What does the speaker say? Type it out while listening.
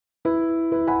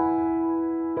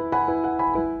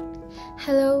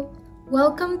Hello,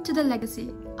 welcome to The Legacy,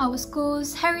 our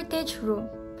school's heritage room.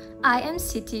 I am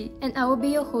Siti and I will be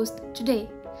your host today.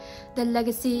 The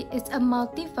Legacy is a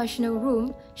multifunctional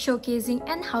room showcasing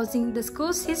and housing the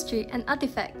school's history and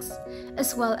artifacts,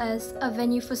 as well as a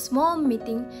venue for small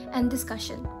meeting and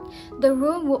discussion. The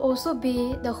room will also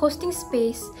be the hosting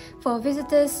space for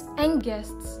visitors and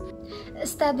guests.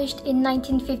 Established in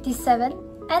 1957,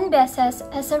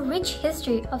 NBSS has a rich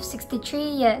history of 63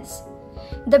 years.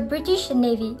 The British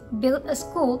Navy built a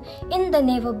school in the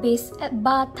Naval Base at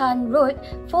Ba Tan Road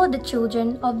for the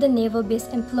children of the Naval Base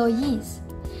employees.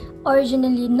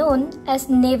 Originally known as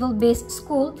Naval Base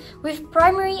School with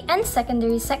primary and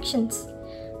secondary sections,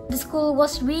 the school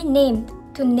was renamed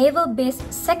to Naval Base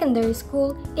Secondary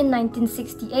School in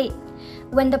 1968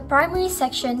 when the primary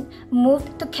section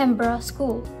moved to Canberra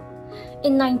School.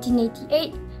 In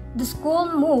 1988, the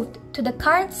school moved to the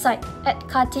current site at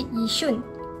Khatib Yishun.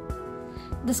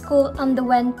 The school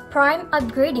underwent prime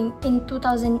upgrading in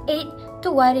 2008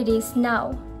 to what it is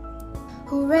now.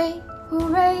 Hooray,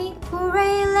 hooray,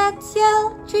 hooray, let's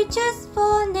yell, 3 cheers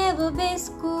for Naval Base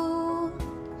School.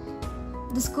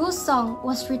 The school song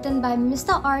was written by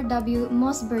Mr. R.W.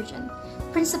 Mosbergen,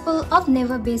 principal of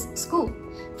Naval Base School,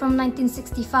 from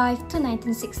 1965 to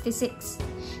 1966.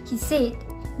 He said,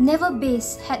 "Naval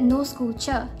Base had no school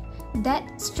cheer.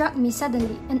 That struck me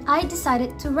suddenly and I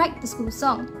decided to write the school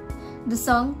song." The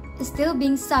song is still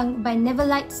being sung by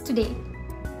Navalites today.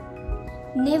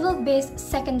 Naval Base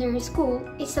Secondary School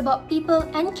is about people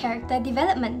and character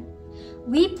development.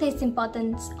 We place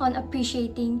importance on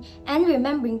appreciating and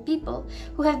remembering people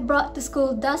who have brought the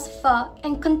school thus far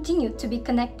and continue to be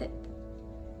connected.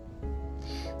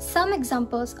 Some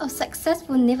examples of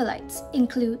successful Navalites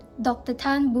include Dr.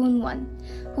 Tan Boon Wan,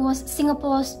 who was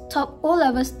Singapore's top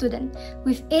O-level student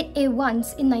with 8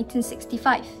 A1s in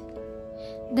 1965.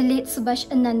 The late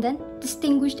Subhas Anandan,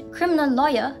 distinguished criminal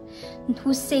lawyer,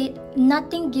 who said,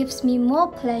 "Nothing gives me more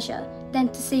pleasure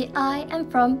than to say I am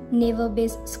from Naval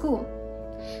Base School."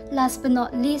 Last but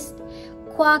not least,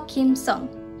 Quah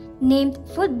named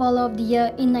Footballer of the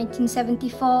Year in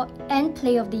 1974 and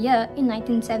Player of the Year in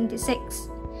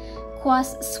 1976.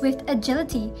 Quah's swift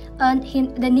agility earned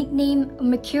him the nickname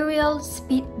Mercurial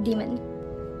Speed Demon.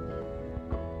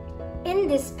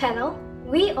 In this panel,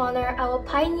 we honor our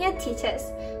pioneer teachers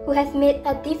who have made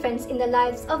a difference in the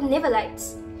lives of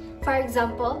Navalites. For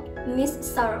example, Miss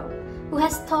Sarah, who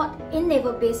has taught in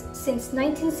Naval Base since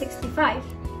 1965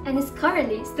 and is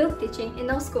currently still teaching in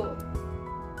our school.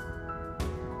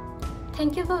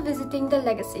 Thank you for visiting The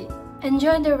Legacy.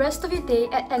 Enjoy the rest of your day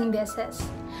at NBSS.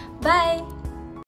 Bye!